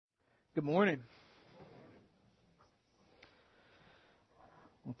Good morning.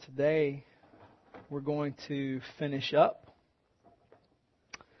 Well, today we're going to finish up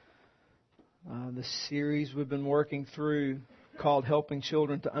the series we've been working through called Helping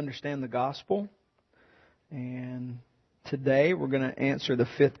Children to Understand the Gospel. And today we're going to answer the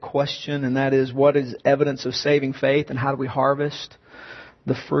fifth question, and that is, what is evidence of saving faith and how do we harvest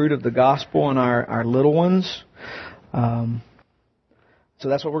the fruit of the gospel in our little ones? So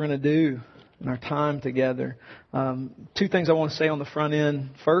that's what we're going to do in our time together. Two things I want to say on the front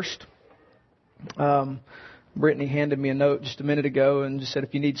end. First, Brittany handed me a note just a minute ago and just said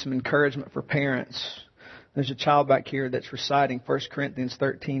if you need some encouragement for parents, there's a child back here that's reciting 1 Corinthians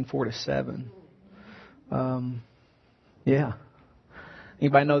 13, 4-7. Yeah.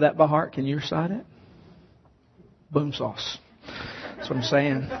 Anybody know that by heart? Can you recite it? Boom sauce. That's what I'm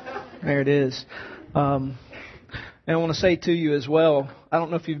saying. There it is. And I want to say to you as well, I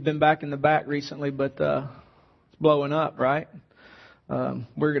don't know if you've been back in the back recently, but it's blowing up, right?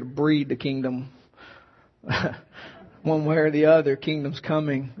 We're going to breed the kingdom one way or the other. Kingdom's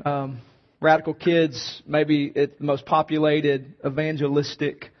coming. Radical Kids, maybe it's the most populated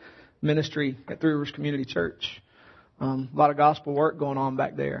evangelistic ministry at Three Rivers Community Church. A lot of gospel work going on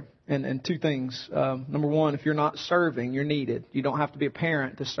back there. And two things. Number one, if you're not serving, you're needed. You don't have to be a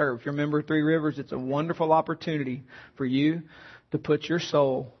parent to serve. If you're a member of Three Rivers, it's a wonderful opportunity for you to put your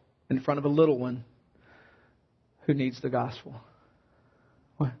soul in front of a little one who needs the gospel.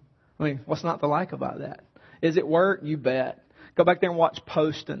 I mean, what's not to like about that? Is it work? You bet. Go back there and watch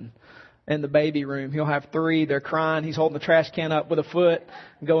Poston in the baby room. He'll have three. They're crying. He's holding the trash can up with a foot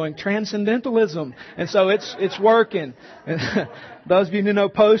going, transcendentalism. And so it's working. And those of you who know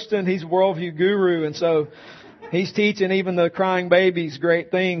Poston, he's a worldview guru. And so he's teaching even the crying babies great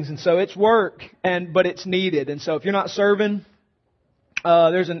things. And so it's work, but it's needed. And so if you're not serving,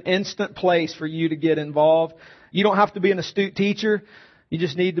 there's an instant place for you to get involved. You don't have to be an astute teacher. You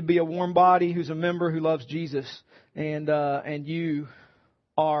just need to be a warm body who's a member who loves Jesus. And you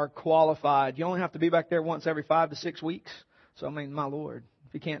are qualified. You only have to be back there once every 5 to 6 weeks. So, I mean, my Lord,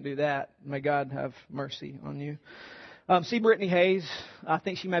 if you can't do that, may God have mercy on you. See Brittany Hayes. I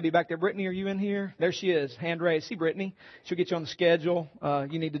think she may be back there. Brittany, are you in here? There she is. Hand raised. See Brittany. She'll get you on the schedule.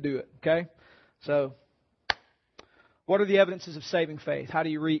 You need to do it. Okay? So, what are the evidences of saving faith? How do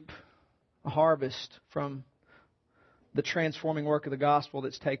you reap a harvest from the transforming work of the gospel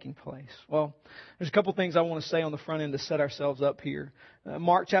that's taking place? Well, there's a couple things I want to say on the front end to set ourselves up here.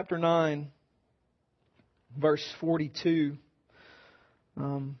 Mark chapter 9, verse 42.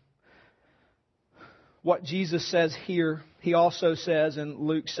 What Jesus says here, He also says in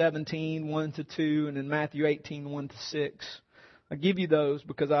Luke 17, 1-2, and in Matthew 18, 1-6. I give you those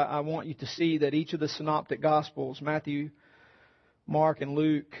because I want you to see that each of the synoptic gospels, Matthew, Mark, and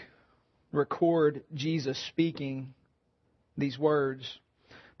Luke, record Jesus speaking these words.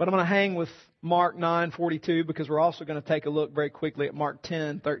 But I'm going to hang with Mark 9:42 because we're also going to take a look very quickly at Mark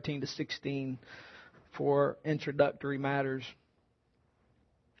 10:13-16 for introductory matters.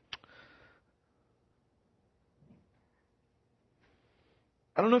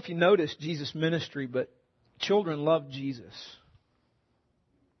 I don't know if you noticed Jesus' ministry, but children love Jesus.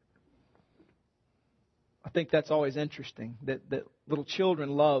 I think that's always interesting, that little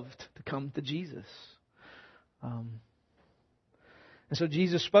children loved to come to Jesus. And so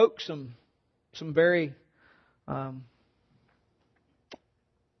Jesus spoke some very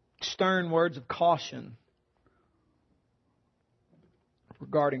stern words of caution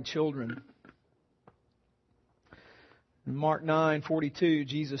regarding children. In Mark 9:42,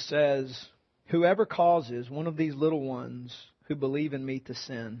 Jesus says, "Whoever causes one of these little ones who believe in me to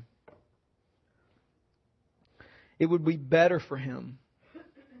sin, it would be better for him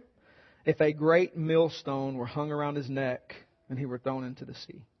if a great millstone were hung around his neck and he were thrown into the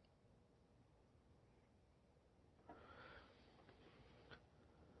sea."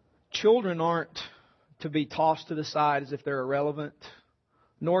 Children aren't to be tossed to the side as if they're irrelevant,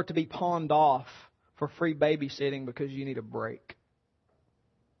 nor to be pawned off for free babysitting because you need a break.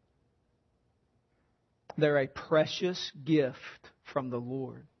 They're a precious gift from the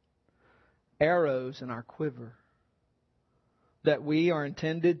Lord, arrows in our quiver that we are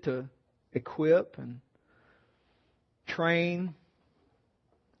intended to equip and train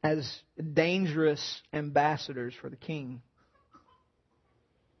as dangerous ambassadors for the King.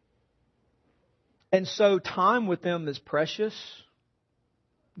 And so time with them is precious.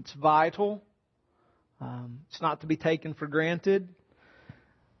 It's vital. It's not to be taken for granted.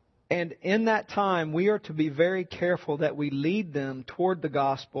 And in that time, we are to be very careful that we lead them toward the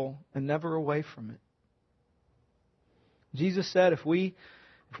gospel and never away from it. Jesus said if we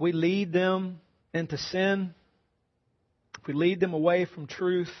if we lead them into sin, if we lead them away from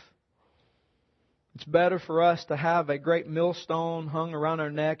truth, it's better for us to have a great millstone hung around our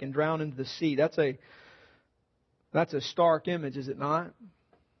neck and drown into the sea. That's a stark image, is it not?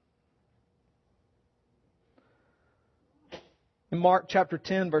 In Mark chapter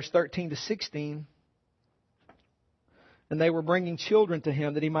 10, verse 13 to 16, and they were bringing children to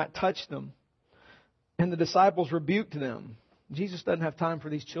Him that He might touch them. And the disciples rebuked them. Jesus doesn't have time for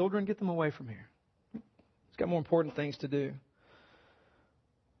these children. Get them away from here. He's got more important things to do.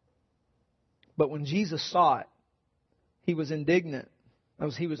 But when Jesus saw it, He was indignant.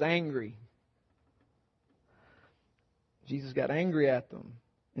 He was angry. Jesus got angry at them.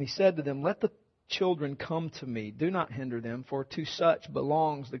 And He said to them, "Let the children come to me. Do not hinder them, for to such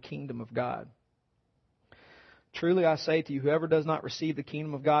belongs the kingdom of God. Truly I say to you, whoever does not receive the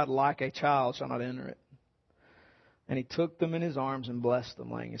kingdom of God like a child shall not enter it." And He took them in His arms and blessed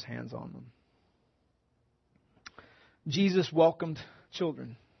them, laying His hands on them. Jesus welcomed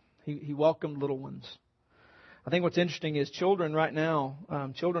children. He welcomed little ones. I think what's interesting is children right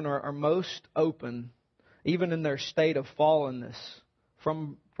now, children are most open, even in their state of fallenness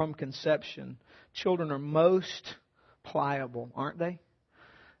from conception. Children are most pliable, aren't they?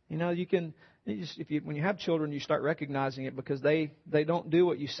 You know, when you have children, you start recognizing it because they don't do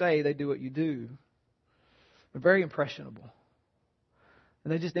what you say, they do what you do. They're very impressionable.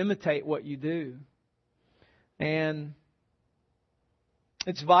 And they just imitate what you do. And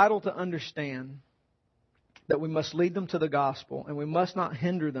it's vital to understand that we must lead them to the gospel and we must not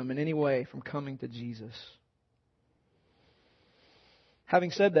hinder them in any way from coming to Jesus.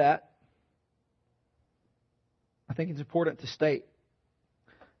 Having said that, I think it's important to state,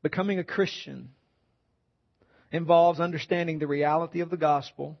 becoming a Christian involves understanding the reality of the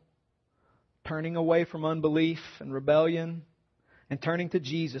gospel, turning away from unbelief and rebellion, and turning to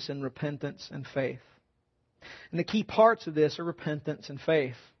Jesus in repentance and faith. And the key parts of this are repentance and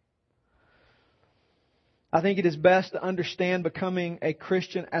faith. I think it is best to understand becoming a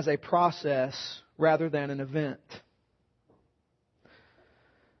Christian as a process rather than an event.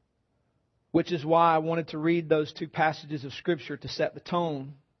 Which is why I wanted to read those two passages of Scripture to set the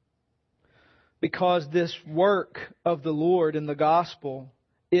tone. Because this work of the Lord in the gospel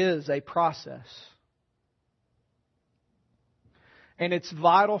is a process. And it's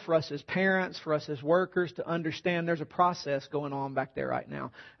vital for us as parents, for us as workers to understand there's a process going on back there right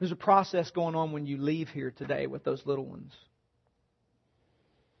now. There's a process going on when you leave here today with those little ones.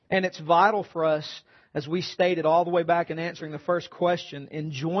 And it's vital for us, as we stated all the way back in answering the first question,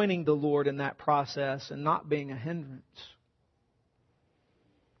 in joining the Lord in that process and not being a hindrance.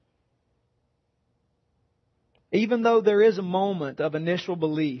 Even though there is a moment of initial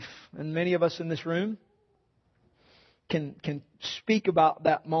belief, and many of us in this room can speak about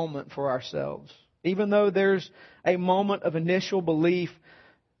that moment for ourselves. Even though there's a moment of initial belief,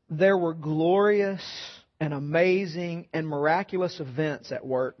 there were glorious and amazing and miraculous events at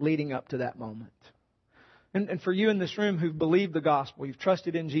work leading up to that moment. And for you in this room who've believed the gospel, you've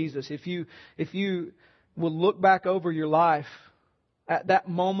trusted in Jesus, if you will look back over your life at that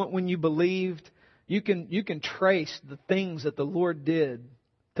moment when you believed, you can trace the things that the Lord did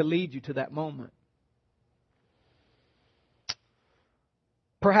to lead you to that moment.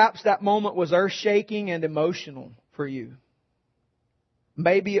 Perhaps that moment was earth-shaking and emotional for you.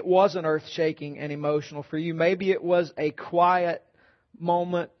 Maybe it wasn't earth-shaking and emotional for you. Maybe it was a quiet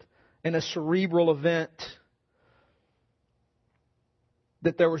moment in a cerebral event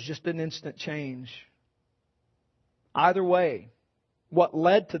that there was just an instant change. Either way, what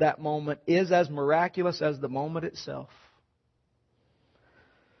led to that moment is as miraculous as the moment itself.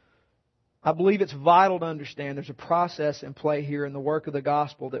 I believe it's vital to understand there's a process in play here in the work of the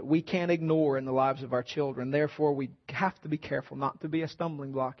gospel that we can't ignore in the lives of our children. Therefore, we have to be careful not to be a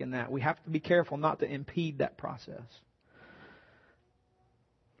stumbling block in that. We have to be careful not to impede that process.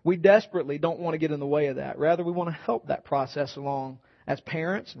 We desperately don't want to get in the way of that. Rather, we want to help that process along as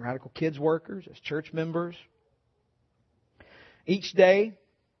parents and Radical Kids workers, as church members. Each day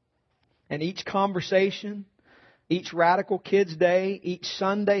and each conversation, each Radical Kids Day, each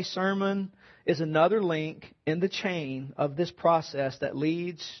Sunday sermon is another link in the chain of this process that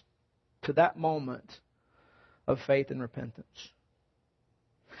leads to that moment of faith and repentance.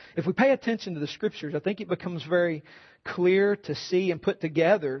 If we pay attention to the Scriptures, I think it becomes very clear to see and put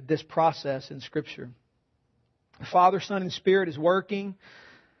together this process in Scripture. The Father, Son, and Spirit is working,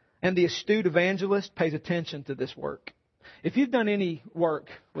 and the astute evangelist pays attention to this work. If you've done any work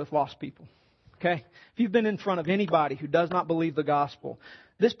with lost people, okay, if you've been in front of anybody who does not believe the gospel,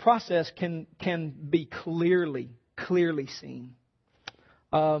 this process can be clearly seen.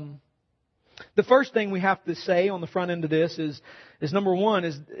 The first thing we have to say on the front end of this is number one,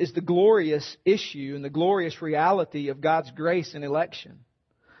 is the glorious issue and the glorious reality of God's grace and election.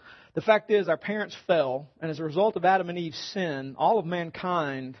 The fact is, our parents fell, and as a result of Adam and Eve's sin, all of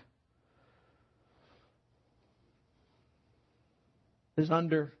mankind is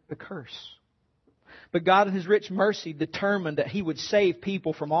under the curse. But God in His rich mercy determined that He would save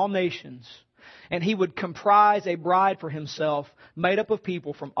people from all nations, and He would comprise a bride for Himself made up of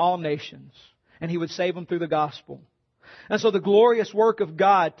people from all nations, and He would save them through the gospel. And so the glorious work of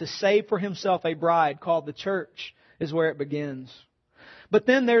God to save for Himself a bride called the church is where it begins. But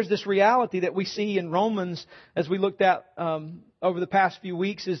then there's this reality that we see in Romans, as we looked at over the past few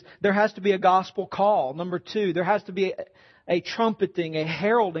weeks, is there has to be a gospel call. Number two, there has to be a trumpeting, a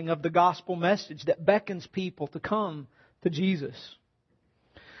heralding of the gospel message that beckons people to come to Jesus.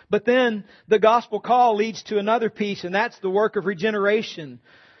 But then the gospel call leads to another piece, and that's the work of regeneration.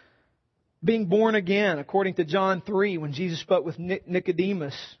 Being born again, according to John 3, when Jesus spoke with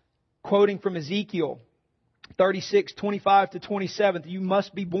Nicodemus, quoting from Ezekiel 36:25-27, you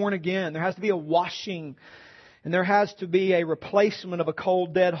must be born again. There has to be a washing, and there has to be a replacement of a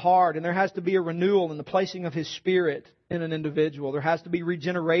cold, dead heart, and there has to be a renewal in the placing of His Spirit in an individual. There has to be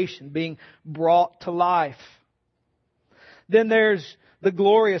regeneration, being brought to life. Then there's the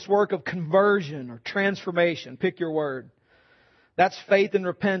glorious work of conversion or transformation. Pick your word. That's faith and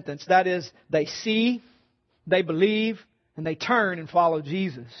repentance. That is, they see, they believe, and they turn and follow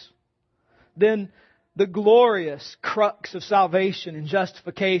Jesus. Then the glorious crux of salvation and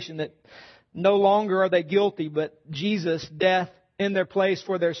justification, that no longer are they guilty, but Jesus' death in their place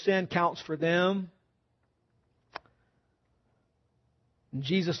for their sin counts for them. And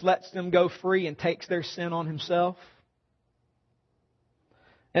Jesus lets them go free and takes their sin on Himself.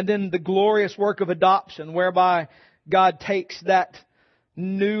 And then the glorious work of adoption, whereby God takes that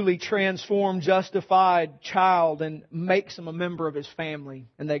newly transformed, justified child and makes him a member of His family,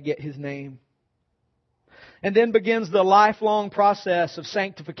 and they get His name. And then begins the lifelong process of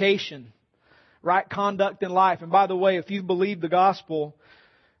sanctification, right conduct in life. And by the way, if you believe the gospel,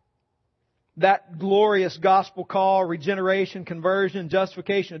 that glorious gospel call, regeneration, conversion,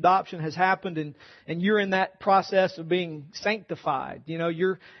 justification, adoption has happened, and you're in that process of being sanctified. You know,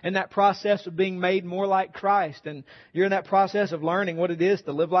 you're in that process of being made more like Christ, and you're in that process of learning what it is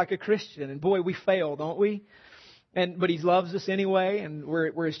to live like a Christian. And boy, we fail, don't we? But He loves us anyway, and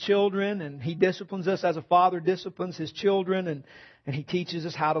we're His children, and He disciplines us as a father disciplines His children, and He teaches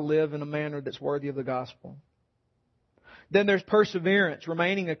us how to live in a manner that's worthy of the gospel. Then there's perseverance,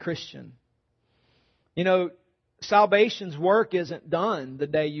 remaining a Christian. You know, salvation's work isn't done the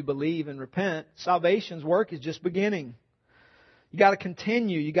day you believe and repent. Salvation's work is just beginning. You got to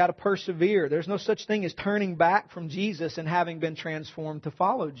continue. You got to persevere. There's no such thing as turning back from Jesus and having been transformed to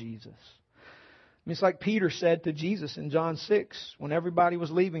follow Jesus. I mean, it's like Peter said to Jesus in John 6, when everybody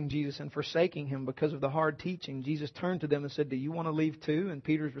was leaving Jesus and forsaking Him because of the hard teaching, Jesus turned to them and said, "Do you want to leave too?" And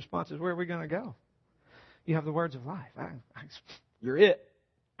Peter's response is, "Where are we going to go? You have the words of life. You're it.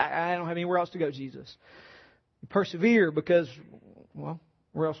 I don't have anywhere else to go, Jesus." Persevere because, well,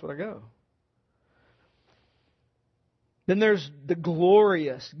 where else would I go? Then there's the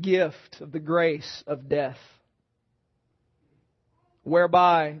glorious gift of the grace of death,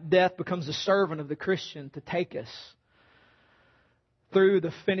 whereby death becomes the servant of the Christian to take us through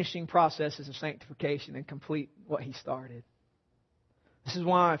the finishing processes of sanctification and complete what He started. This is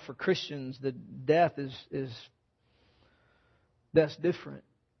why for Christians the death is that's different,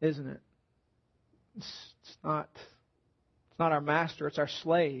 isn't it? It's not our master, it's our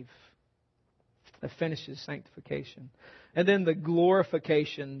slave that finishes sanctification. And then the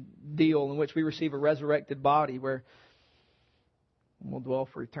glorification deal, in which we receive a resurrected body where we'll dwell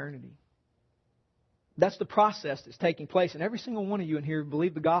for eternity. That's the process that's taking place. And every single one of you in here who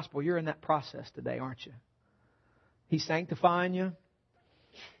believe the gospel, you're in that process today, aren't you? He's sanctifying you,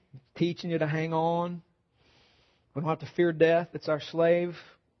 teaching you to hang on. We don't have to fear death. It's our slave.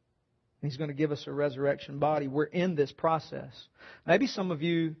 He's going to give us a resurrection body. We're in this process. Maybe some of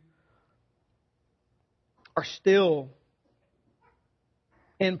you are still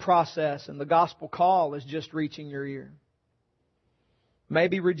in process and the gospel call is just reaching your ear.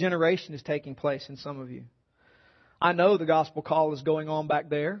 Maybe regeneration is taking place in some of you. I know the gospel call is going on back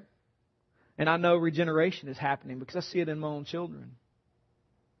there. And I know regeneration is happening because I see it in my own children.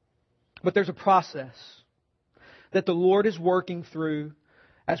 But there's a process that the Lord is working through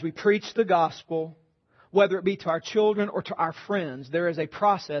as we preach the gospel, whether it be to our children or to our friends, there is a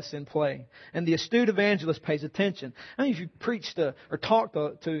process in play. And the astute evangelist pays attention. I mean, if you preach to or talk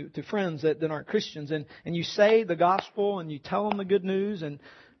to friends that aren't Christians and you say the gospel and you tell them the good news and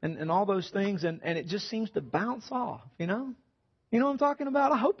all those things and it just seems to bounce off, you know? You know what I'm talking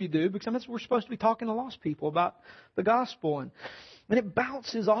about? I hope you do, because that's what we're supposed to be talking to lost people about the gospel. And it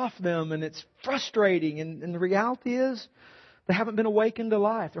bounces off them and it's frustrating. And the reality is they haven't been awakened to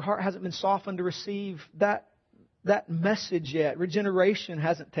life. Their heart hasn't been softened to receive that message yet. Regeneration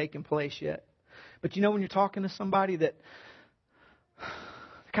hasn't taken place yet. But you know when you're talking to somebody that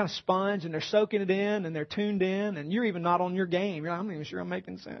kind of sponge and they're soaking it in and they're tuned in and you're even not on your game. You're like, I'm not even sure I'm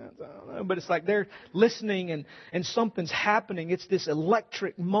making sense. I don't know. But it's like they're listening and something's happening. It's this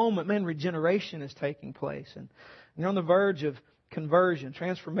electric moment. Man, regeneration is taking place. And you're on the verge of conversion,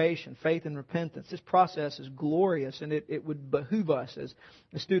 transformation, faith and repentance. This process is glorious and it would behoove us as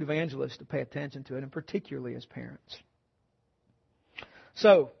astute evangelists to pay attention to it, and particularly as parents.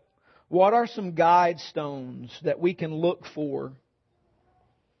 So, what are some guide stones that we can look for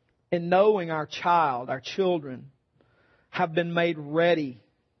in knowing our child, our children, have been made ready?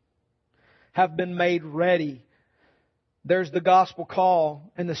 Have been made ready. There's the gospel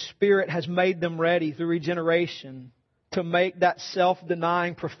call, and the Spirit has made them ready through regeneration to make that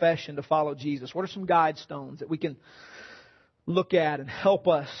self-denying profession to follow Jesus. What are some guide stones that we can look at and help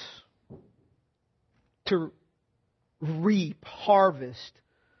us to reap, harvest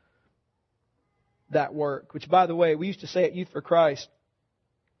that work? Which, by the way, we used to say at Youth for Christ,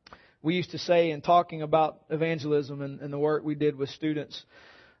 we used to say in talking about evangelism and the work we did with students,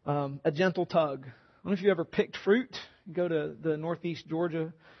 a gentle tug. I don't know if you ever picked fruit. You go to the northeast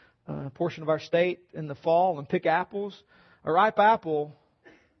Georgia portion of our state in the fall and pick apples. A ripe apple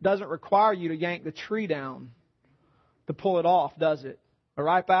doesn't require you to yank the tree down to pull it off, does it? A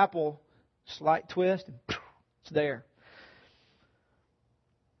ripe apple, slight twist, and it's there.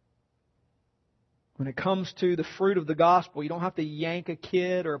 When it comes to the fruit of the gospel, you don't have to yank a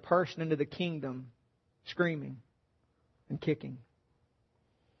kid or a person into the kingdom screaming and kicking.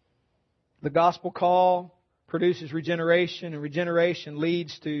 The gospel call produces regeneration, and regeneration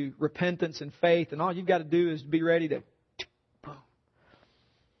leads to repentance and faith, and all you've got to do is be ready to boom.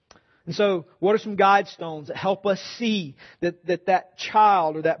 And so, what are some guide stones that help us see that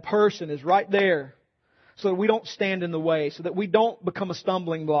child or that person is right there, so that we don't stand in the way, so that we don't become a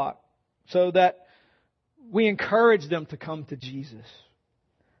stumbling block, so that we encourage them to come to Jesus?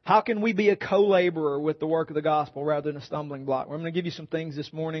 How can we be a co-laborer with the work of the gospel rather than a stumbling block? Well, I'm going to give you some things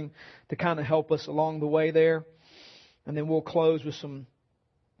this morning to kind of help us along the way there. And then we'll close with some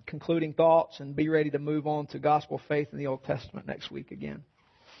concluding thoughts and be ready to move on to gospel faith in the Old Testament next week again.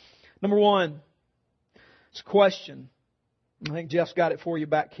 Number one, it's a question. I think Jeff's got it for you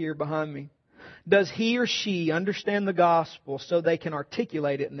back here behind me. Does he or she understand the gospel so they can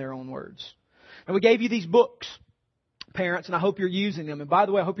articulate it in their own words? And we gave you these books, parents, and I hope you're using them. And by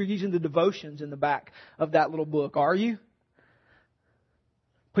the way, I hope you're using the devotions in the back of that little book. Are you?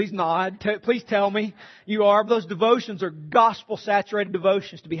 Please nod. Please tell me you are. Those devotions are gospel-saturated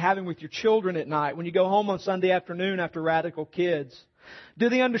devotions to be having with your children at night when you go home on Sunday afternoon after Radical Kids. Do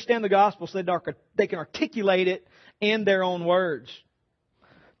they understand the gospel so they can articulate it in their own words?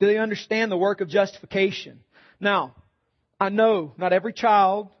 Do they understand the work of justification? Now, I know not every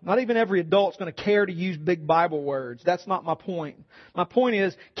child, not even every adult is going to care to use big Bible words. That's not my point. My point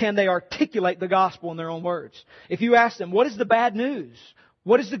is, can they articulate the gospel in their own words? If you ask them, what is the bad news?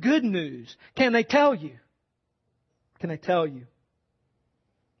 What is the good news? Can they tell you? Can they tell you?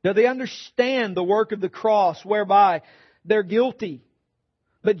 Do they understand the work of the cross whereby they're guilty,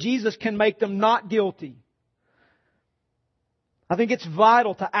 but Jesus can make them not guilty? I think it's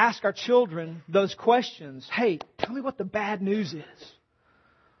vital to ask our children those questions. Hey, tell me what the bad news is.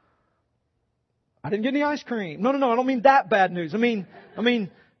 I didn't get any ice cream. No, I don't mean that bad news. I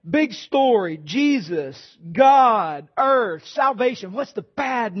mean, big story, Jesus, God, earth, salvation. What's the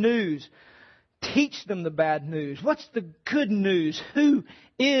bad news? Teach them the bad news. What's the good news? Who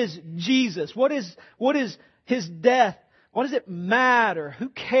is Jesus? What is His death? What does it matter? Who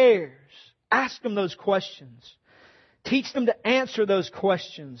cares? Ask them those questions. Teach them to answer those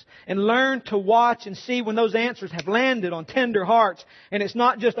questions and learn to watch and see when those answers have landed on tender hearts. And it's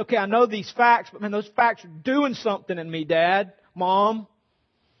not just, okay, I know these facts, but man, those facts are doing something in me, Dad, Mom.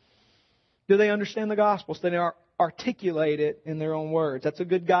 Do they understand the gospel so they articulate it in their own words? That's a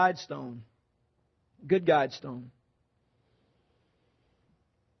good guide stone. Good guide stone.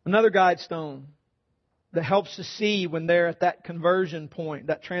 Another guide stone that helps to see when they're at that conversion point,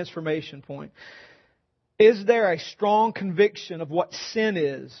 that transformation point. Is there a strong conviction of what sin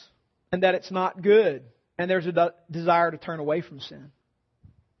is and that it's not good? and there's a desire to turn away from sin.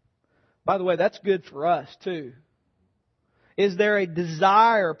 By the way, that's good for us too. Is there a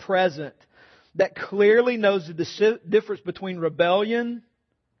desire present that clearly knows the difference between rebellion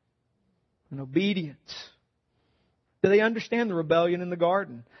and obedience? Do they understand the rebellion in the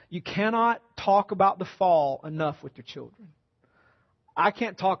garden? You cannot talk about the fall enough with your children. I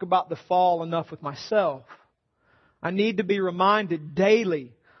can't talk about the fall enough with myself. I need to be reminded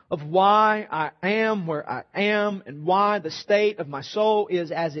daily of why I am where I am and why the state of my soul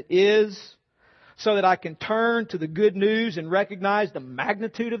is as it is, so that I can turn to the good news and recognize the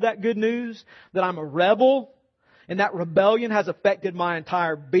magnitude of that good news, that I'm a rebel, and that rebellion has affected my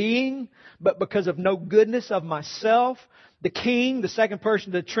entire being, but because of no goodness of myself, the King, the second person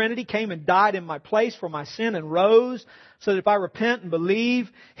of the Trinity, came and died in my place for my sin and rose, so that if I repent and believe,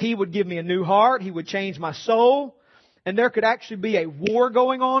 He would give me a new heart, He would change my soul, and there could actually be a war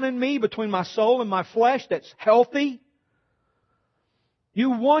going on in me between my soul and my flesh that's healthy.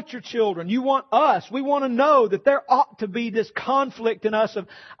 You want your children, you want us, we want to know that there ought to be this conflict in us of,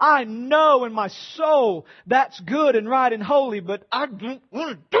 I know in my soul that's good and right and holy, but I don't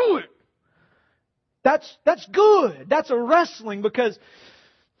want to do it. That's good. That's a wrestling, because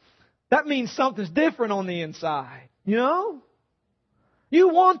that means something's different on the inside. You know? You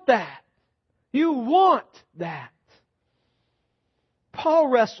want that. You want that. Paul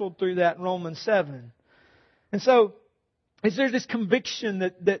wrestled through that in Romans 7. And so, is there this conviction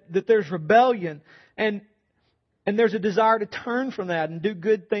that there's rebellion and there's a desire to turn from that and do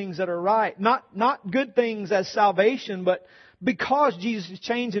good things that are right. Not good things as salvation, but because Jesus is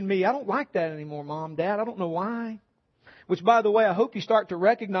changing me. I don't like that anymore, Mom, Dad. I don't know why. Which, by the way, I hope you start to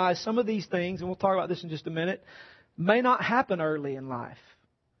recognize some of these things, and we'll talk about this in just a minute, may not happen early in life.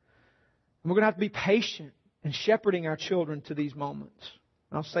 And we're going to have to be patient in shepherding our children to these moments.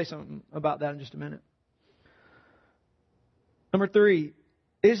 And I'll say something about that in just a minute. Number 3,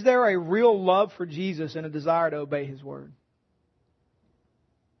 is there a real love for Jesus and a desire to obey His Word?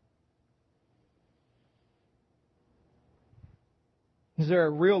 Is there a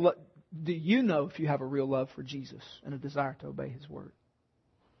real do you know if you have a real love for Jesus and a desire to obey His Word?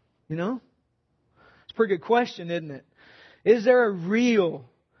 You know? It's a pretty good question, isn't it? Is there a real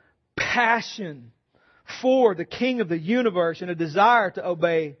passion for the King of the universe and a desire to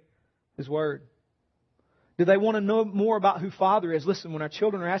obey His Word? Do they want to know more about who Father is? Listen, when our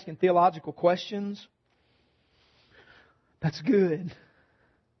children are asking theological questions, that's good.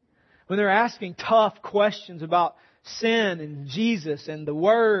 When they're asking tough questions about sin and Jesus and the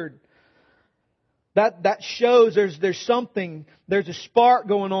Word, that shows there's something, there's a spark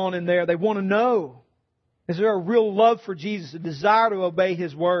going on in there. They want to know. Is there a real love for Jesus, a desire to obey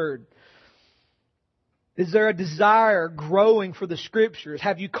His Word? Is there a desire growing for the Scriptures?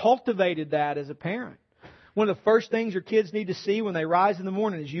 Have you cultivated that as a parent? One of the first things your kids need to see when they rise in the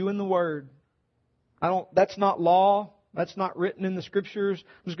morning is you and the Word. That's not law. That's not written in the Scriptures.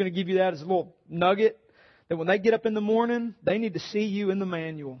 I'm just going to give you that as a little nugget. That when they get up in the morning, they need to see you in the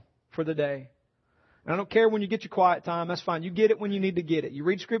manual for the day. And I don't care when you get your quiet time. That's fine. You get it when you need to get it. You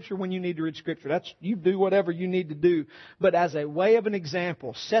read Scripture when you need to read Scripture. You do whatever you need to do. But as a way of an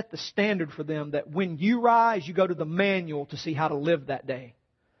example, set the standard for them that when you rise, you go to the manual to see how to live that day.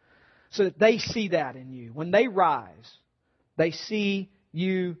 So that they see that in you. When they rise, they see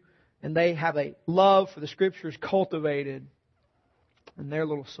you and they have a love for the Scriptures cultivated in their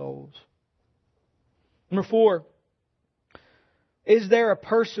little souls. Number 4, is there a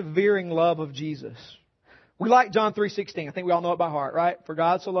persevering love of Jesus? We like John 3:16. I think we all know it by heart, right? For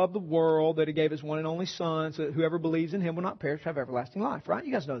God so loved the world that He gave His one and only Son, so that whoever believes in Him will not perish, have everlasting life, right?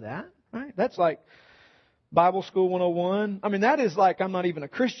 You guys know that, right? That's like Bible School 101. I mean, that is like I'm not even a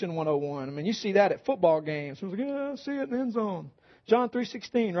Christian 101. I mean, you see that at football games. Someone's like, yeah, I see it in the end zone. John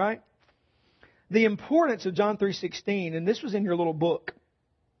 3:16, right? The importance of John 3:16, and this was in your little book.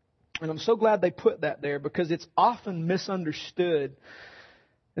 And I'm so glad they put that there because it's often misunderstood.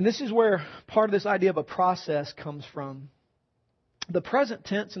 And this is where part of this idea of a process comes from. The present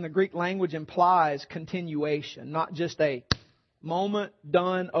tense in the Greek language implies continuation, not just a moment,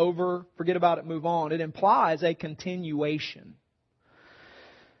 done, over, forget about it, move on. It implies a continuation.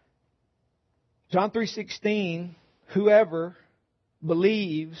 John 3:16, whoever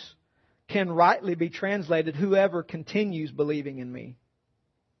believes can rightly be translated, whoever continues believing in me.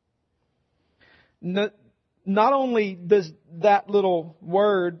 Not only does that little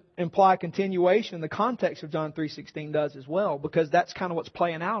word imply continuation, the context of John 3:16 does as well, because that's kind of what's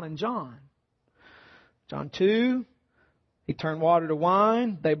playing out in John. John 2, He turned water to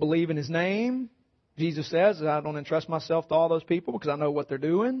wine. They believe in His name. Jesus says, I don't entrust myself to all those people because I know what they're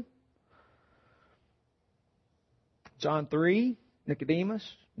doing. John 3, Nicodemus,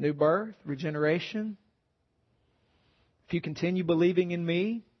 new birth, regeneration. If you continue believing in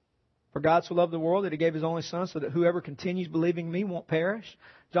me, for God so loved the world that He gave His only Son so that whoever continues believing in me won't perish.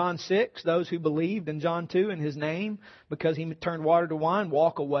 John 6, those who believed. In John 2, in His name, because He turned water to wine,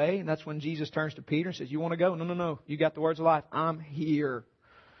 walk away. And that's when Jesus turns to Peter and says, you want to go? No. You got the words of life. I'm here.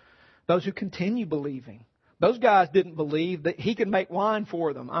 Those who continue believing. Those guys didn't believe that He could make wine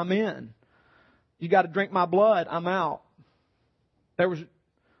for them. I'm in. You got to drink my blood. I'm out.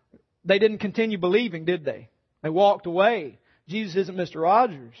 They didn't continue believing, did they? They walked away. Jesus isn't Mr.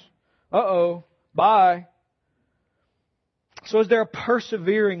 Rogers. Bye. So is there a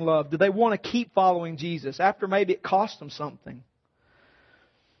persevering love? Do they want to keep following Jesus after maybe it cost them something?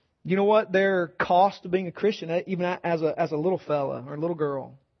 You know what? Their cost of being a Christian, even as a little fella or a little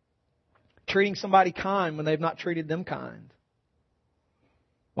girl, treating somebody kind when they've not treated them kind.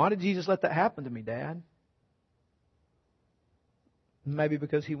 Why did Jesus let that happen to me, Dad? Maybe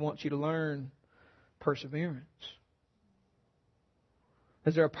because He wants you to learn perseverance.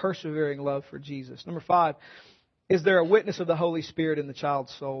 Is there a persevering love for Jesus? Number 5, is there a witness of the Holy Spirit in the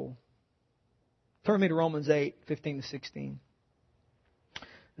child's soul? Turn me to Romans 8, 15 to 16.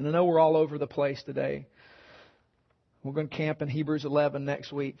 And I know we're all over the place today. We're going to camp in Hebrews 11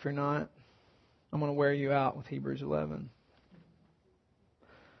 next week. If you're not, I'm going to wear you out with Hebrews 11.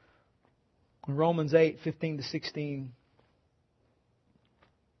 Romans 8, 15 to 16.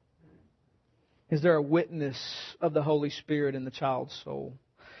 Is there a witness of the Holy Spirit in the child's soul?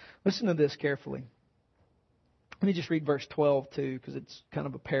 Listen to this carefully. Let me just read verse 12 too, because it's kind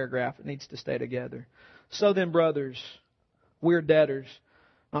of a paragraph. It needs to stay together. So then, brothers, we're debtors,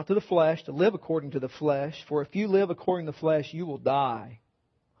 not to the flesh, to live according to the flesh. For if you live according to the flesh, you will die.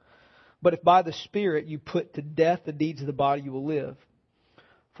 But if by the Spirit you put to death the deeds of the body, you will live.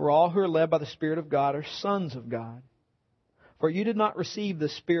 For all who are led by the Spirit of God are sons of God. For you did not receive the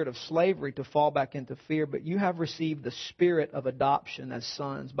spirit of slavery to fall back into fear, but you have received the Spirit of adoption as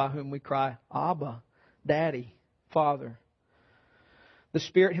sons, by whom we cry, Abba, Daddy, Father. The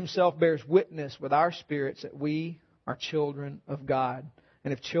Spirit Himself bears witness with our spirits that we are children of God.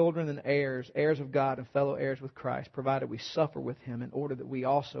 And if children, then heirs, heirs of God and fellow heirs with Christ, provided we suffer with Him in order that we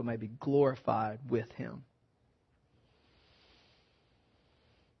also may be glorified with Him.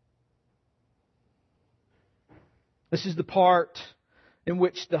 This is the part in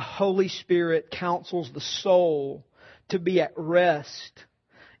which the Holy Spirit counsels the soul to be at rest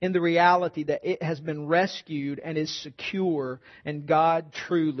in the reality that it has been rescued and is secure, and God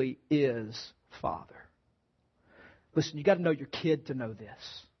truly is Father. Listen, you got to know your kid to know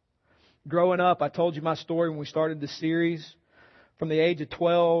this. Growing up, I told you my story when we started this series. From the age of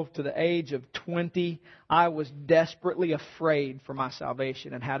 12 to the age of 20, I was desperately afraid for my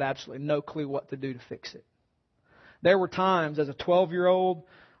salvation and had absolutely no clue what to do to fix it. There were times as a 12-year-old,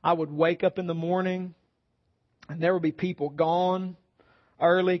 I would wake up in the morning and there would be people gone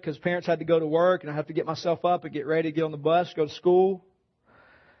early because parents had to go to work, and I have to get myself up and get ready to get on the bus, go to school.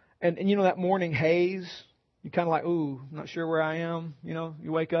 And you know that morning haze, you kind of like, ooh, I'm not sure where I am. You know,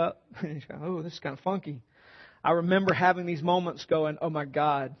 you wake up and you go, ooh, this is kind of funky. I remember having these moments going, oh my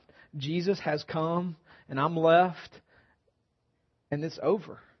God, Jesus has come and I'm left and it's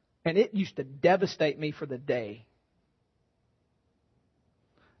over. And it used to devastate me for the day.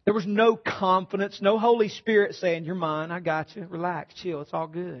 There was no confidence, no Holy Spirit saying, you're mine, I got you, relax, chill, it's all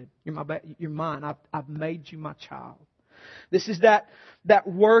good. You're mine, I've made you my child. This is that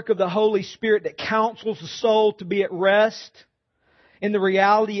work of the Holy Spirit that counsels the soul to be at rest in the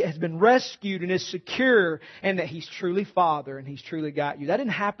reality it has been rescued and is secure, and that He's truly Father and He's truly got you. That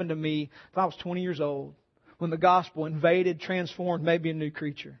didn't happen to me until I was 20 years old, when the gospel invaded, transformed, made me a new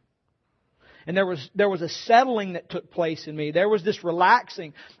creature. And there was a settling that took place in me. There was this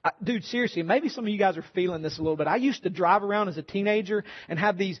relaxing. Dude, seriously, maybe some of you guys are feeling this a little bit. I used to drive around as a teenager and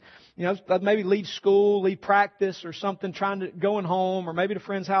have these, I'd maybe leave school, leave practice or something, going home, or maybe to a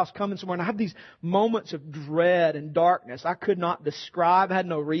friend's house, coming somewhere. And I have these moments of dread and darkness I could not describe, had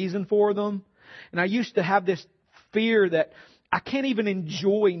no reason for them. And I used to have this fear that I can't even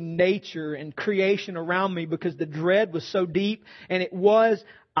enjoy nature and creation around me because the dread was so deep. And it was,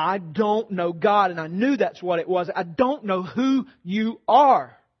 I don't know God, and I knew that's what it was. I don't know who you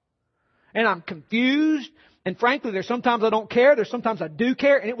are. And I'm confused, and frankly, there's sometimes I don't care, there's sometimes I do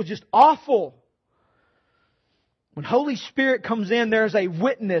care, and it was just awful. When Holy Spirit comes in, there is a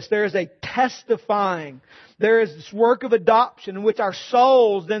witness, there is a testifying, there is this work of adoption in which our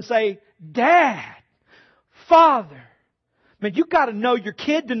souls then say, Dad, Father. Man, you've got to know your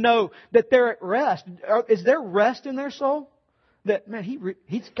kid to know that they're at rest. Is there rest in their soul? That, man,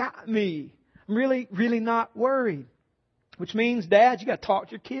 He's got me. I'm really, really not worried. Which means, dads, you got to talk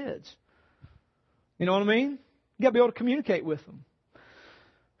to your kids. You know what I mean? You got to be able to communicate with them.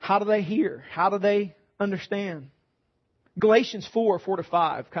 How do they hear? How do they understand? Galatians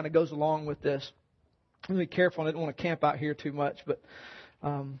 4:4-5 kind of goes along with this. I'm going to be careful. I didn't want to camp out here too much, but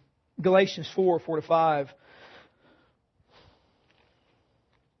Galatians 4:4-5.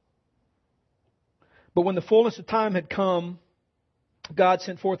 But when the fullness of time had come, God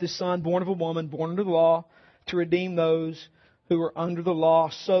sent forth His Son, born of a woman, born under the law, to redeem those who were under the law,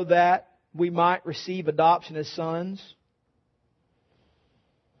 so that we might receive adoption as sons.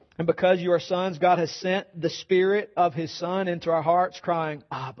 And because you are sons, God has sent the Spirit of His Son into our hearts, crying,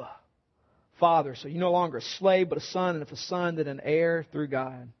 Abba, Father. So you're no longer a slave, but a son, and if a son, then an heir through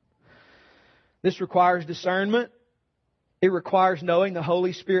God. This requires discernment. It requires knowing the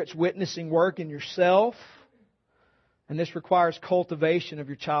Holy Spirit's witnessing work in yourself. And this requires cultivation of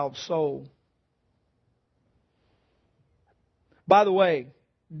your child's soul. By the way,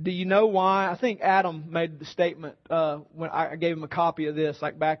 do you know why? I think Adam made the statement when I gave him a copy of this,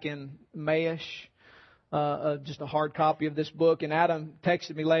 like back in May-ish, just a hard copy of this book. And Adam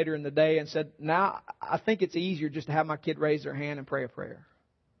texted me later in the day and said, now I think it's easier just to have my kid raise their hand and pray a prayer.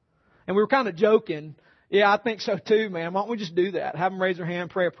 And we were kind of joking. Yeah, I think so too, man. Why don't we just do that? Have them raise their hand,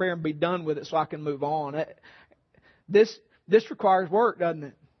 pray a prayer, and be done with it so I can move on. This requires work, doesn't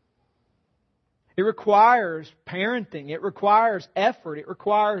it? It requires parenting. It requires effort. It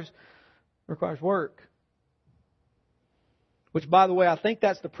requires work. Which, by the way, I think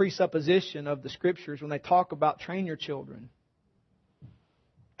that's the presupposition of the Scriptures when they talk about train your children.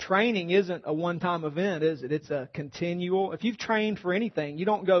 Training isn't a one-time event, is it? It's a continual. If you've trained for anything, you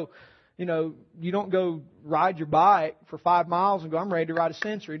don't go ride your bike for 5 miles and go, I'm ready to ride a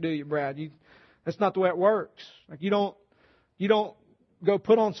century, do you, Brad? That's not the way it works. Like you don't go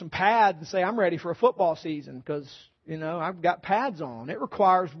put on some pads and say, I'm ready for a football season because, I've got pads on. It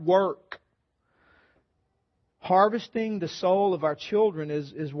requires work. Harvesting the soul of our children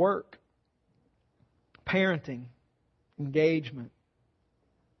is work. Parenting. Engagement.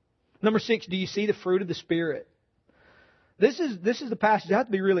 Number 6, do you see the fruit of the Spirit? This is the passage I have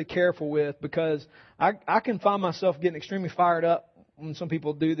to be really careful with because I can find myself getting extremely fired up when some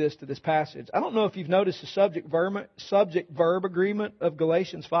people do this to this passage. I don't know if you've noticed the subject-verb agreement of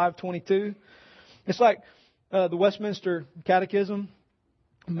Galatians 5:22. It's like the Westminster Catechism.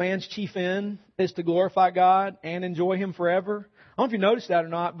 Man's chief end is to glorify God and enjoy Him forever. I don't know if you noticed that or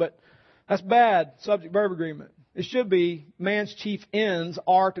not, but that's bad subject-verb agreement. It should be man's chief ends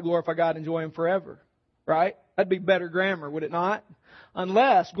are to glorify God and enjoy Him forever. Right? That'd be better grammar, would it not?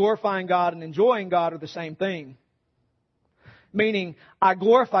 Unless glorifying God and enjoying God are the same thing. Meaning, I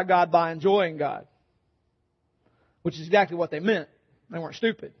glorify God by enjoying God. Which is exactly what they meant. They weren't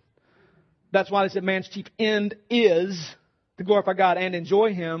stupid. That's why they said man's chief end is to glorify God and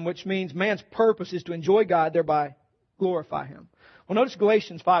enjoy Him, which means man's purpose is to enjoy God, thereby glorify Him. Well, notice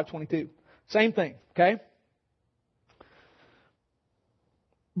Galatians 5:22. Same thing, okay?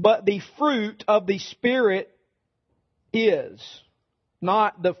 But the fruit of the Spirit is,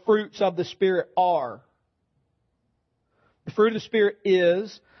 not the fruits of the Spirit are. The fruit of the Spirit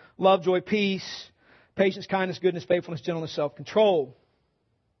is love, joy, peace, patience, kindness, goodness, faithfulness, gentleness, self-control.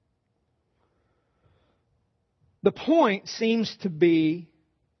 The point seems to be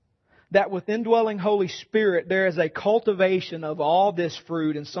that with indwelling Holy Spirit, there is a cultivation of all this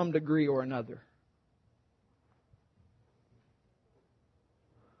fruit in some degree or another.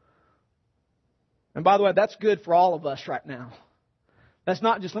 And by the way, that's good for all of us right now. That's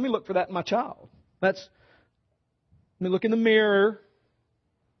not just, let me look for that in my child. Let me look in the mirror.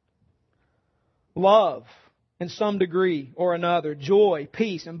 Love in some degree or another. Joy,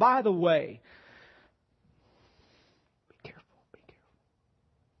 peace. And by the way, be careful.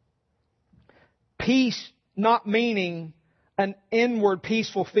 Peace not meaning an inward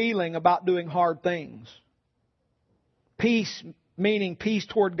peaceful feeling about doing hard things. Peace meaning peace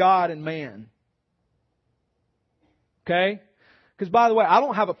toward God and man. Okay? Because by the way, I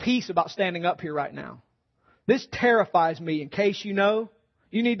don't have a peace about standing up here right now. This terrifies me. In case you know,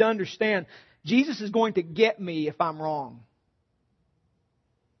 you need to understand, Jesus is going to get me if I'm wrong.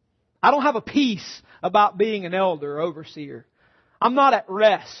 I don't have a peace about being an elder or overseer. I'm not at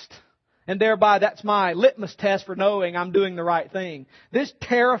rest. And thereby that's my litmus test for knowing I'm doing the right thing. This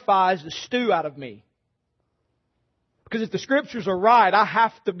terrifies the stew out of me. Because if the Scriptures are right, I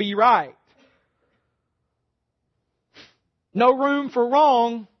have to be right. No room for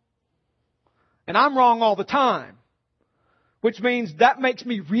wrong. And I'm wrong all the time. Which means that makes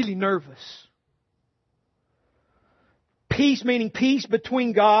me really nervous. Peace meaning peace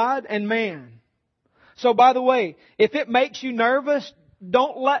between God and man. So by the way, if it makes you nervous,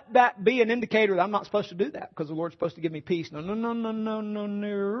 don't let that be an indicator that I'm not supposed to do that because the Lord's supposed to give me peace. No, no, no, no, no, no,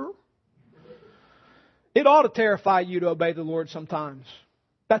 no. It ought to terrify you to obey the Lord sometimes.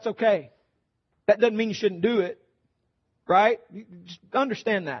 That's okay. That doesn't mean you shouldn't do it. Right? You just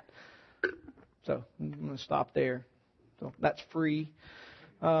understand that. So I'm going to stop there. So that's free.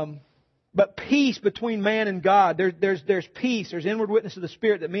 But peace between man and God. There's peace. There's inward witness of the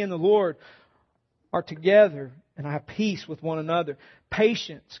Spirit that me and the Lord are together. And I have peace with one another.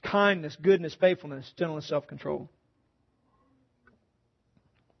 Patience, kindness, goodness, faithfulness, gentleness, self-control.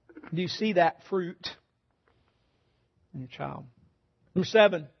 Do you see that fruit in your child? Number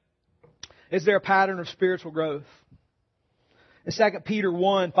 7. Is there a pattern of spiritual growth? In 2 Peter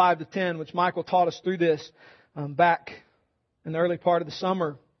 1, 5-10, which Michael taught us through this back in the early part of the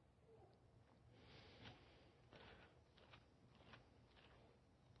summer.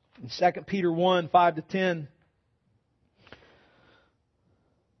 In 2 Peter 1, 5-10,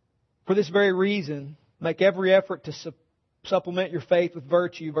 for this very reason, make every effort to supplement your faith with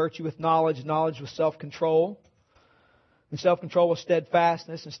virtue, virtue with knowledge, knowledge with self-control, and self-control with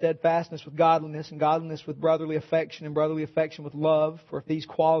steadfastness, and steadfastness with godliness, and godliness with brotherly affection, and brotherly affection with love. For if these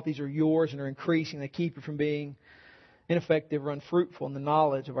qualities are yours and are increasing, they keep you from being ineffective or unfruitful in the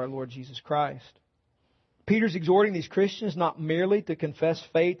knowledge of our Lord Jesus Christ. Peter's exhorting these Christians not merely to confess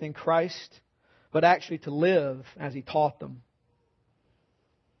faith in Christ, but actually to live as He taught them.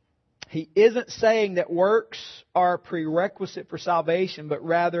 He isn't saying that works are a prerequisite for salvation, but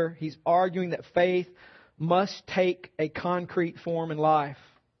rather he's arguing that faith must take a concrete form in life.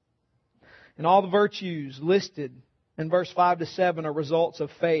 And all the virtues listed in verse 5-7 are results of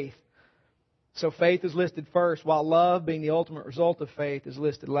faith. So faith is listed first, while love, being the ultimate result of faith, is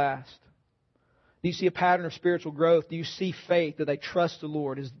listed last. Do you see a pattern of spiritual growth? Do you see faith? Do they trust the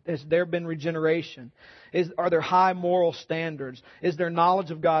Lord? Has there been regeneration? Are there high moral standards? Is their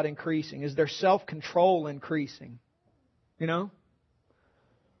knowledge of God increasing? Is their self-control increasing? You know?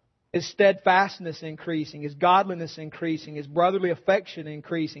 Is steadfastness increasing? Is godliness increasing? Is brotherly affection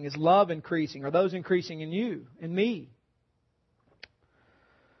increasing? Is love increasing? Are those increasing in you, in me?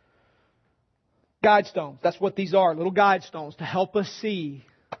 Guidestones. That's what these are. Little guidestones to help us see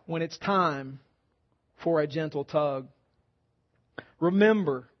when it's time for a gentle tug.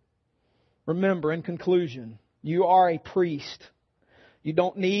 Remember, in conclusion, you are a priest. You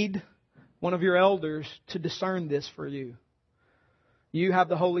don't need one of your elders to discern this for you. You have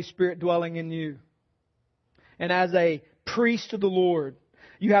the Holy Spirit dwelling in you. And as a priest to the Lord,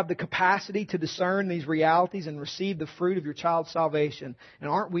 you have the capacity to discern these realities and receive the fruit of your child's salvation. And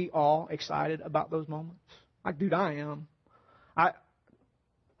aren't we all excited about those moments? Like, dude, I am.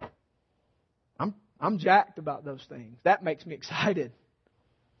 I'm jacked about those things. That makes me excited.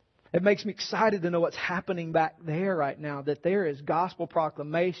 It makes me excited to know what's happening back there right now. That there is gospel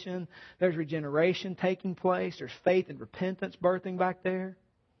proclamation. There's regeneration taking place. There's faith and repentance birthing back there.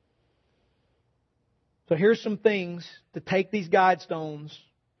 So here's some things to take these guidestones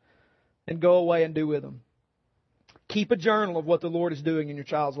and go away and do with them. Keep a journal of what the Lord is doing in your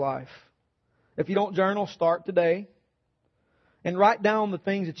child's life. If you don't journal, start today. And write down the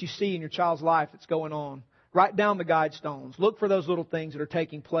things that you see in your child's life that's going on. Write down the guidestones. Look for those little things that are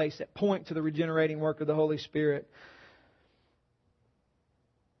taking place that point to the regenerating work of the Holy Spirit.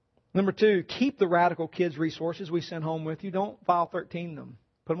 Number 2, keep the Radical Kids resources we send home with you. Don't file 13 them.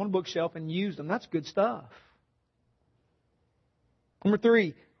 Put them on a bookshelf and use them. That's good stuff. Number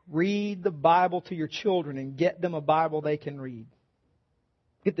 3, read the Bible to your children and get them a Bible they can read.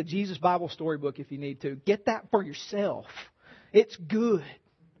 Get the Jesus Bible Storybook if you need to. Get that for yourself. It's good.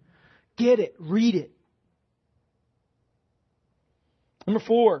 Get it. Read it. Number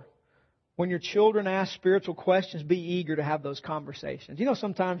 4, when your children ask spiritual questions, be eager to have those conversations. You know,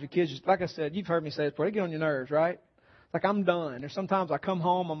 sometimes your kids, just, like I said, you've heard me say this before, they get on your nerves, right? Like, I'm done. Or sometimes I come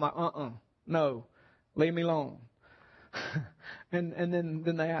home, I'm like, no, leave me alone. and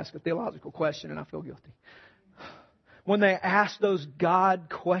then they ask a theological question and I feel guilty. When they ask those God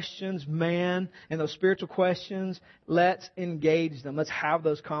questions, man, and those spiritual questions, let's engage them. Let's have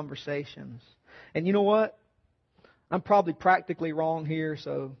those conversations. And you know what? I'm probably practically wrong here,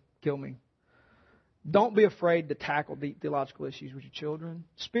 so kill me. Don't be afraid to tackle deep theological issues with your children.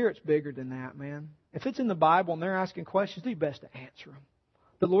 Spirit's bigger than that, man. If it's in the Bible and they're asking questions, do your best to answer them.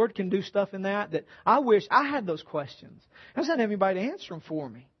 The Lord can do stuff in that I wish I had those questions. I just didn't have anybody to answer them for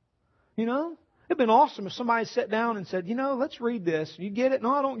me. You know? It'd been awesome if somebody sat down and said, let's read this. You get it?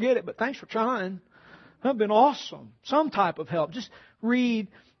 No, I don't get it, but thanks for trying. That'd been awesome. Some type of help. Just read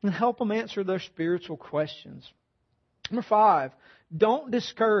and help them answer their spiritual questions. Number 5, don't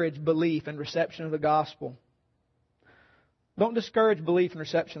discourage belief and reception of the gospel. Don't discourage belief and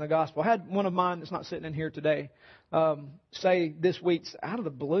reception of the gospel. I had one of mine that's not sitting in here today say this week, out of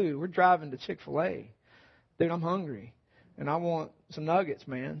the blue, we're driving to Chick-fil-A. Dude, I'm hungry. And I want some nuggets,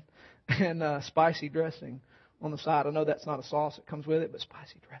 man. And spicy dressing on the side. I know that's not a sauce that comes with it, but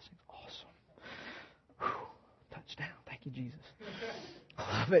spicy dressing is awesome. Whew, touchdown. Thank you, Jesus.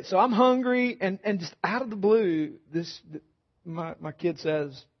 I love it. So I'm hungry, and just out of the blue, my kid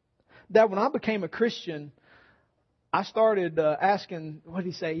says, Dad, when I became a Christian, I started asking, what did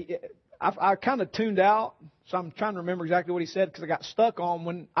he say? I kind of tuned out, so I'm trying to remember exactly what he said because I got stuck on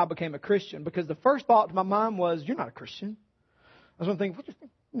when I became a Christian. Because the first thought to my mind was, you're not a Christian. I was thinking, what do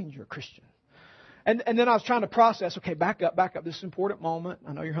you mean you're a Christian? And then I was trying to process, okay, back up. This is an important moment.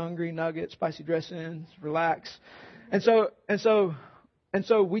 I know you're hungry, nuggets, spicy dressings, relax. And so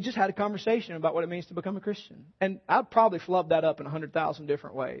we just had a conversation about what it means to become a Christian. And I probably flubbed that up in 100,000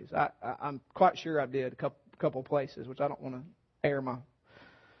 different ways. I'm quite sure I did a couple of places, which I don't want to air my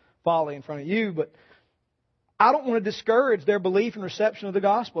folly in front of you, but I don't want to discourage their belief and reception of the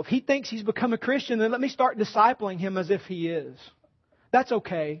gospel. If he thinks he's become a Christian, then let me start discipling him as if he is. That's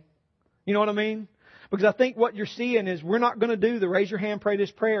okay. You know what I mean? Because I think what you're seeing is we're not going to do the raise your hand, pray this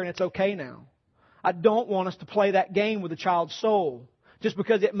prayer, and it's okay now. I don't want us to play that game with a child's soul just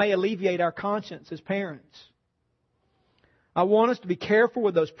because it may alleviate our conscience as parents. I want us to be careful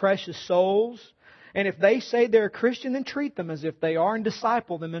with those precious souls. And if they say they're a Christian, then treat them as if they are and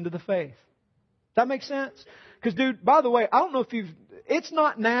disciple them into the faith. That makes sense? Because, dude, by the way, I don't know if it's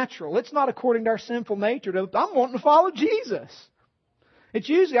not natural. It's not according to our sinful nature. I'm wanting to follow Jesus. It's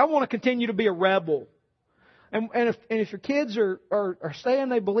usually, I want to continue to be a rebel. And if your kids are saying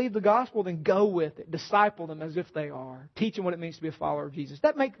they believe the gospel, then go with it. Disciple them as if they are. Teach them what it means to be a follower of Jesus.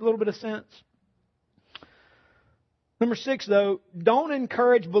 That makes a little bit of sense? Number 6, though, don't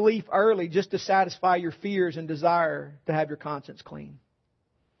encourage belief early just to satisfy your fears and desire to have your conscience clean.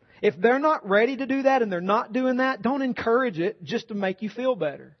 If they're not ready to do that and they're not doing that, don't encourage it just to make you feel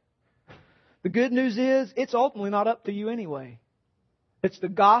better. The good news is, it's ultimately not up to you anyway. It's the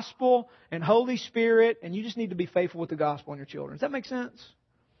gospel and Holy Spirit, and you just need to be faithful with the gospel and your children. Does that make sense?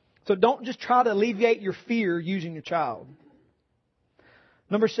 So don't just try to alleviate your fear using your child.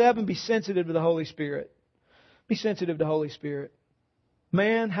 Number 7, be sensitive to the Holy Spirit. Be sensitive to the Holy Spirit.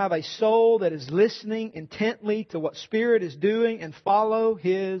 Man, have a soul that is listening intently to what Spirit is doing and follow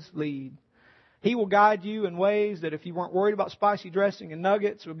His lead. He will guide you in ways that if you weren't worried about spicy dressing and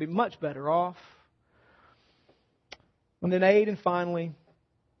nuggets, would be much better off. And then 8, and finally,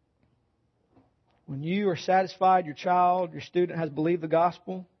 when you are satisfied your child, your student has believed the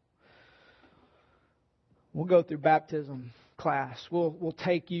gospel, we'll go through baptism class. We'll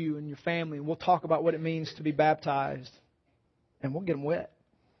take you and your family and we'll talk about what it means to be baptized. And we'll get them wet.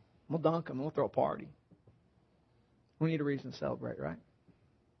 We'll dunk them and we'll throw a party. We need a reason to celebrate, right?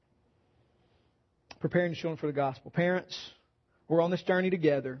 Preparing the children for the gospel. Parents, we're on this journey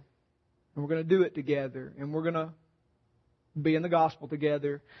together. And we're going to do it together. And we're going to be in the gospel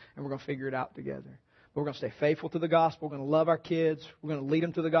together. And we're going to figure it out together. But we're going to stay faithful to the gospel. We're going to love our kids. We're going to lead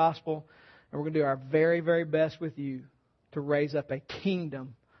them to the gospel. And we're going to do our very, very best with you to raise up a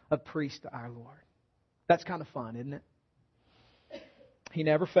kingdom of priests to our Lord. That's kind of fun, isn't it? He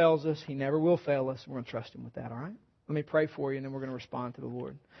never fails us. He never will fail us. We're going to trust Him with that, all right? Let me pray for you, and then we're going to respond to the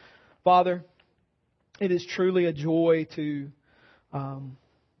Lord. Father, it is truly a joy to have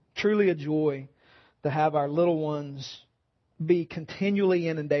our little ones be continually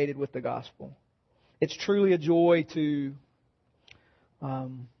inundated with the gospel. It's truly a joy to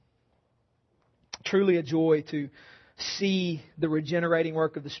see the regenerating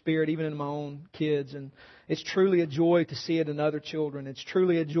work of the Spirit even in my own kids. And it's truly a joy to see it in other children. It's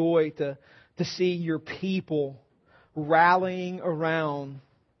truly a joy to see your people rallying around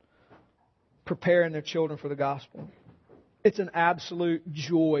preparing their children for the gospel. It's an absolute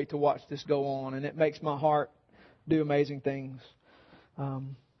joy to watch this go on, and it makes my heart do amazing things.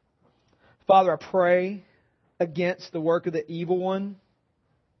 Father, I pray against the work of the evil one.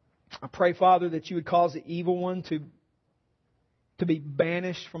 I pray, Father, that you would cause the evil one to be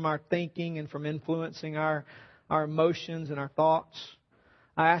banished from our thinking and from influencing our emotions and our thoughts.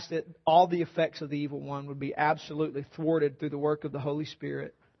 I ask that all the effects of the evil one would be absolutely thwarted through the work of the Holy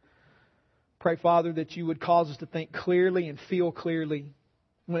Spirit. Pray, Father, that you would cause us to think clearly and feel clearly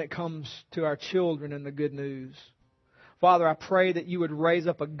when it comes to our children and the good news. Father, I pray that you would raise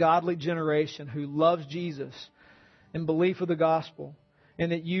up a godly generation who loves Jesus in belief of the gospel,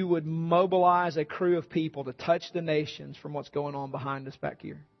 and that you would mobilize a crew of people to touch the nations from what's going on behind us back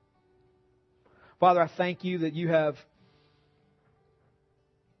here. Father, I thank you that you have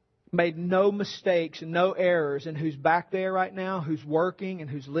made no mistakes and no errors, and who's back there right now, who's working and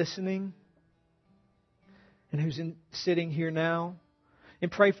who's listening, and who's sitting here now.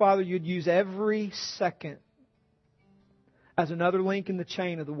 And pray, Father, you'd use every second as another link in the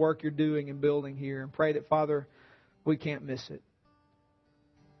chain of the work you're doing and building here. And pray that, Father, we can't miss it.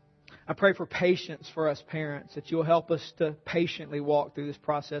 I pray for patience for us parents, that you'll help us to patiently walk through this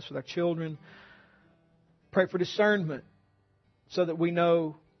process with our children. Pray for discernment so that we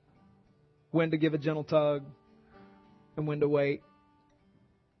know when to give a gentle tug and when to wait.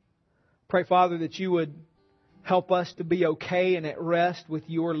 Pray, Father, that you would help us to be okay and at rest with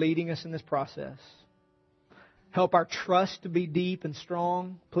your leading us in this process. Help our trust to be deep and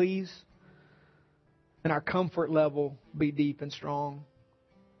strong, please. And our comfort level be deep and strong.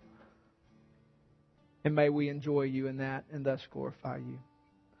 And may we enjoy you in that and thus glorify you.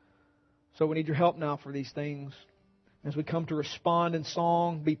 So we need your help now for these things. As we come to respond in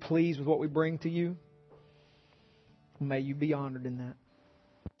song, be pleased with what we bring to you. May you be honored in that.